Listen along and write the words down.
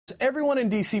Everyone in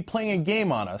D.C. playing a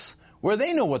game on us where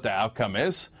they know what the outcome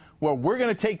is, where we're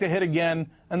going to take the hit again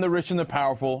and the rich and the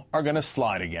powerful are going to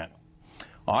slide again.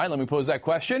 All right, let me pose that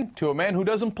question to a man who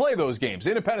doesn't play those games.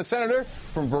 Independent Senator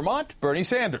from Vermont, Bernie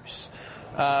Sanders.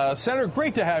 Senator,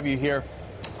 great to have you here.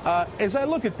 As I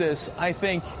look at this,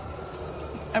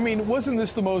 wasn't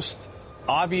this the most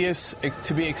obvious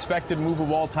to be expected move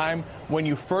of all time when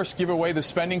you first give away the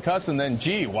spending cuts and then,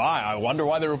 I wonder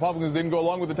why the Republicans didn't go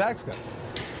along with the tax cuts?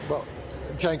 Well,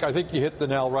 Cenk, I think you hit the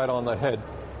nail right on the head.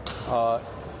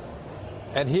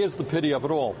 And here's the pity of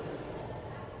it all.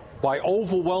 By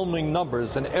overwhelming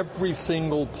numbers in every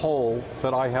single poll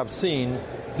that I have seen,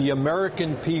 the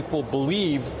American people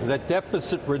believe that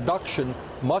deficit reduction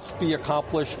must be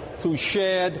accomplished through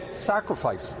shared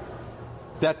sacrifice.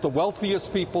 That the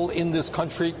wealthiest people in this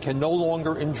country can no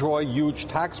longer enjoy huge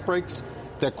tax breaks,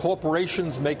 that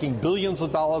corporations making billions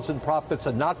of dollars in profits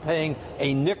and not paying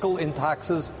a nickel in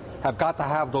taxes have got to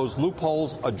have those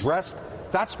loopholes addressed.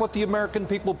 That's what the American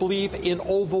people believe in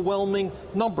overwhelming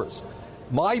numbers.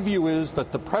 My view is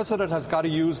that the president has got to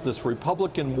use this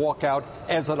Republican walkout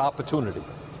as an opportunity.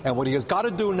 And what he has got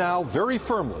to do now, very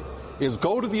firmly, is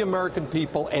go to the American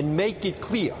people and make it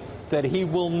clear that he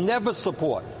will never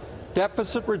support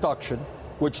deficit reduction,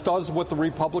 which does what the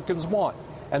Republicans want,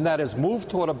 and that is move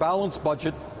toward a balanced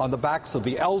budget on the backs of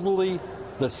the elderly,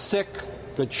 the sick,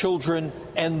 the children,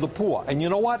 and the poor. And you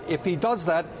know what? If he does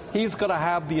that, he's going to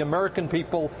have the American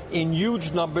people in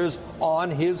huge numbers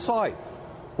on his side.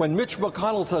 When Mitch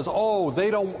McConnell says,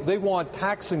 they want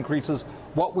tax increases,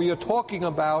 what we are talking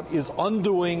about is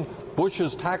undoing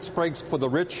Bush's tax breaks for the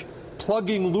rich,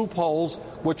 plugging loopholes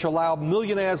which allow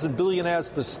millionaires and billionaires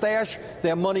to stash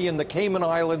their money in the Cayman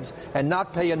Islands and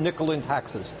not pay a nickel in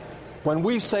taxes. When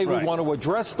we say we want to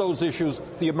address those issues,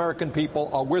 the American people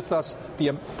are with us.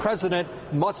 The president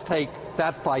must take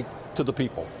that fight to the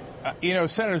people.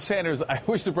 Senator Sanders, I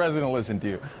wish the president listened to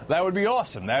you. That would be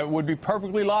awesome. That would be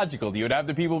perfectly logical. You would have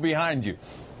the people behind you.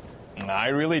 I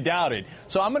really doubt it.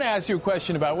 So I'm going to ask you a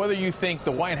question about whether you think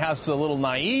the White House is a little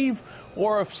naive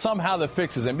or if somehow the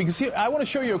fix is in. Because I want to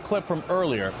show you a clip from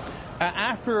earlier.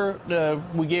 After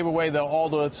we gave away all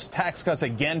the tax cuts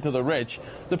again to the rich,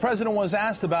 the president was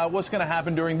asked about what's going to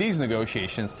happen during these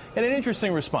negotiations. And an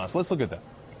interesting response. Let's look at that.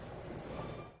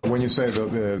 When you say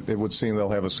that it would seem they'll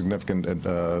have a significant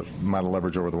amount of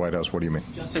leverage over the White House, what do you mean?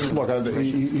 Look,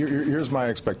 here's my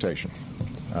expectation,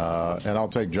 and I'll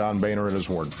take John Boehner at his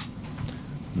word,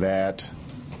 that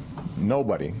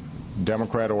nobody,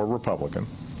 Democrat or Republican,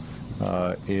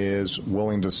 is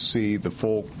willing to see the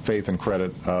full faith and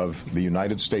credit of the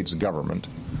United States government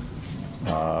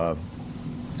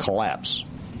collapse.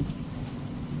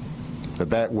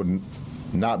 That would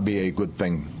not be a good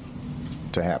thing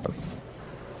to happen.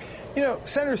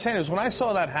 Senator Sanders, when I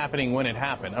saw that happening when it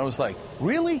happened, I was like,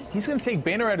 really? He's going to take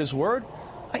Boehner at his word?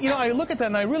 I look at that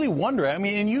and I really wonder. I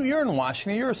mean, and you're in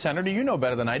Washington, you're a senator, you know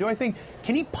better than I do. I think,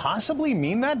 can he possibly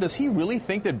mean that? Does he really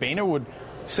think that Boehner would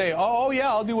say,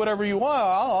 I'll do whatever you want.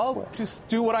 I'll just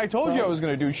do what I told you I was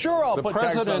going to do. Sure, I'll put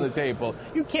taxes on the table.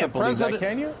 You can't believe that,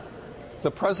 can you?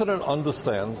 The president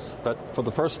understands that for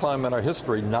the first time in our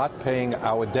history, not paying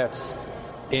our debts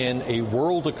in a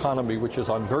world economy which is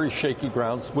on very shaky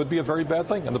grounds would be a very bad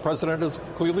thing, and the president is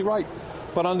clearly right.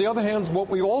 But on the other hand, what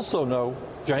we also know,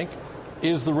 Cenk,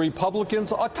 is the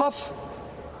Republicans are tough.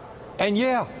 And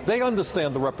they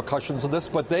understand the repercussions of this,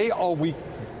 but they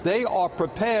are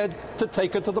prepared to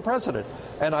take it to the president.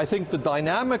 And I think the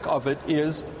dynamic of it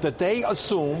is that they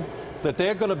assume that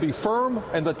they're going to be firm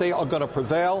and that they are going to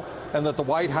prevail and that the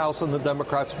White House and the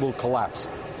Democrats will collapse.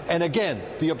 And again,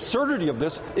 the absurdity of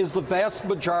this is the vast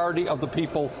majority of the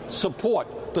people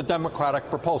support the Democratic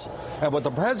proposal. And what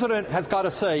the president has got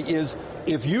to say is,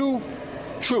 if you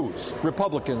choose,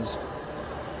 Republicans,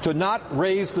 to not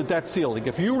raise the debt ceiling,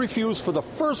 if you refuse for the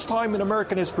first time in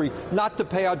American history not to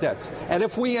pay our debts, and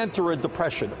if we enter a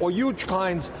depression or huge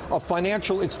kinds of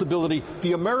financial instability,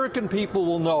 the American people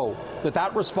will know that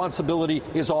that responsibility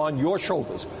is on your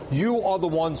shoulders. You are the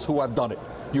ones who have done it.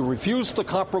 You refuse to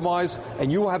compromise, and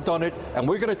you have done it, and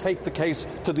we're going to take the case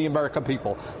to the American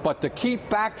people. But to keep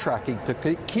backtracking,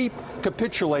 to keep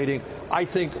capitulating, I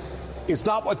think is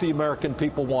not what the American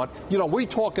people want. We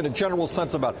talk in a general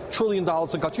sense about $1 trillion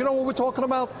in cuts. You know what we're talking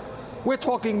about? We're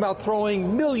talking about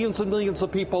throwing millions and millions of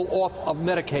people off of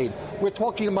Medicaid. We're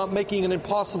talking about making it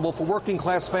impossible for working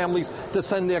class families to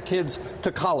send their kids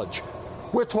to college.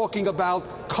 We're talking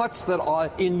about cuts that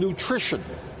are in nutrition,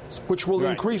 which will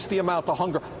increase the amount of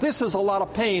hunger. This is a lot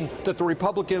of pain that the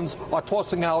Republicans are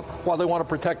tossing out while they want to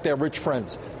protect their rich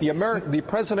friends. The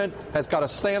president has got to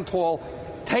stand tall.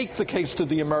 take the case to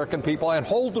the American people and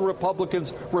hold the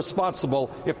Republicans responsible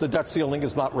if the debt ceiling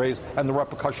is not raised and the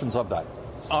repercussions of that.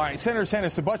 All right, Senator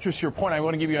Sanders, to buttress your point, I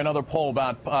want to give you another poll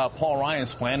about Paul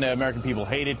Ryan's plan. The American people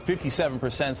hate it.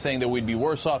 57% saying that we'd be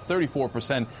worse off,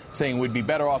 34% saying we'd be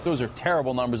better off. Those are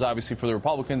terrible numbers, obviously, for the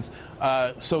Republicans.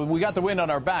 So we got the wind on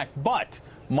our back. But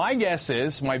my guess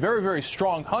is, my very, very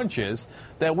strong hunch is,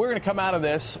 that we're going to come out of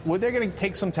this, they're going to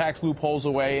take some tax loopholes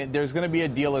away. There's going to be a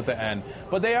deal at the end.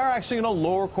 But they are actually going to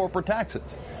lower corporate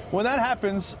taxes. When that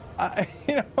happens,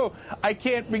 I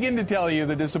can't begin to tell you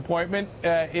the disappointment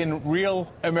in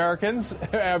real Americans.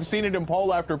 I've seen it in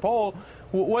poll after poll.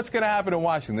 What's going to happen in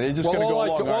Washington? They're just going to go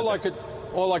along.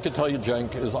 All I could tell you,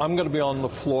 Cenk, is I'm going to be on the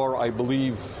floor, I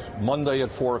believe, Monday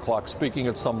at 4 o'clock, speaking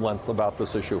at some length about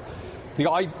this issue.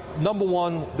 Number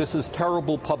one, this is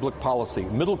terrible public policy.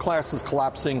 Middle class is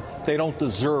collapsing. They don't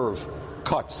deserve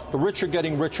cuts. The rich are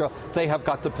getting richer. They have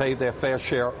got to pay their fair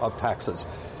share of taxes.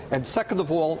 And second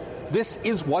of all, this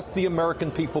is what the American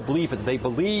people believe in. They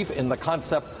believe in the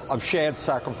concept of shared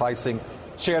sacrifice,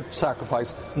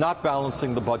 not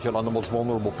balancing the budget on the most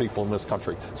vulnerable people in this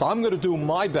country. So I'm going to do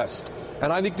my best.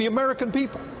 And I think the American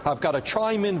people have got to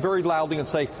chime in very loudly and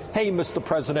say, hey, Mr.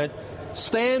 President,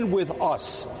 stand with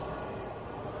us.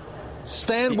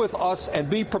 Stand with us and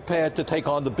be prepared to take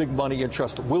on the big money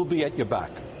interest. We'll be at your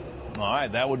back. All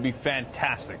right, that would be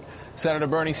fantastic. Senator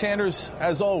Bernie Sanders,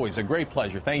 as always, a great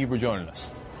pleasure. Thank you for joining us.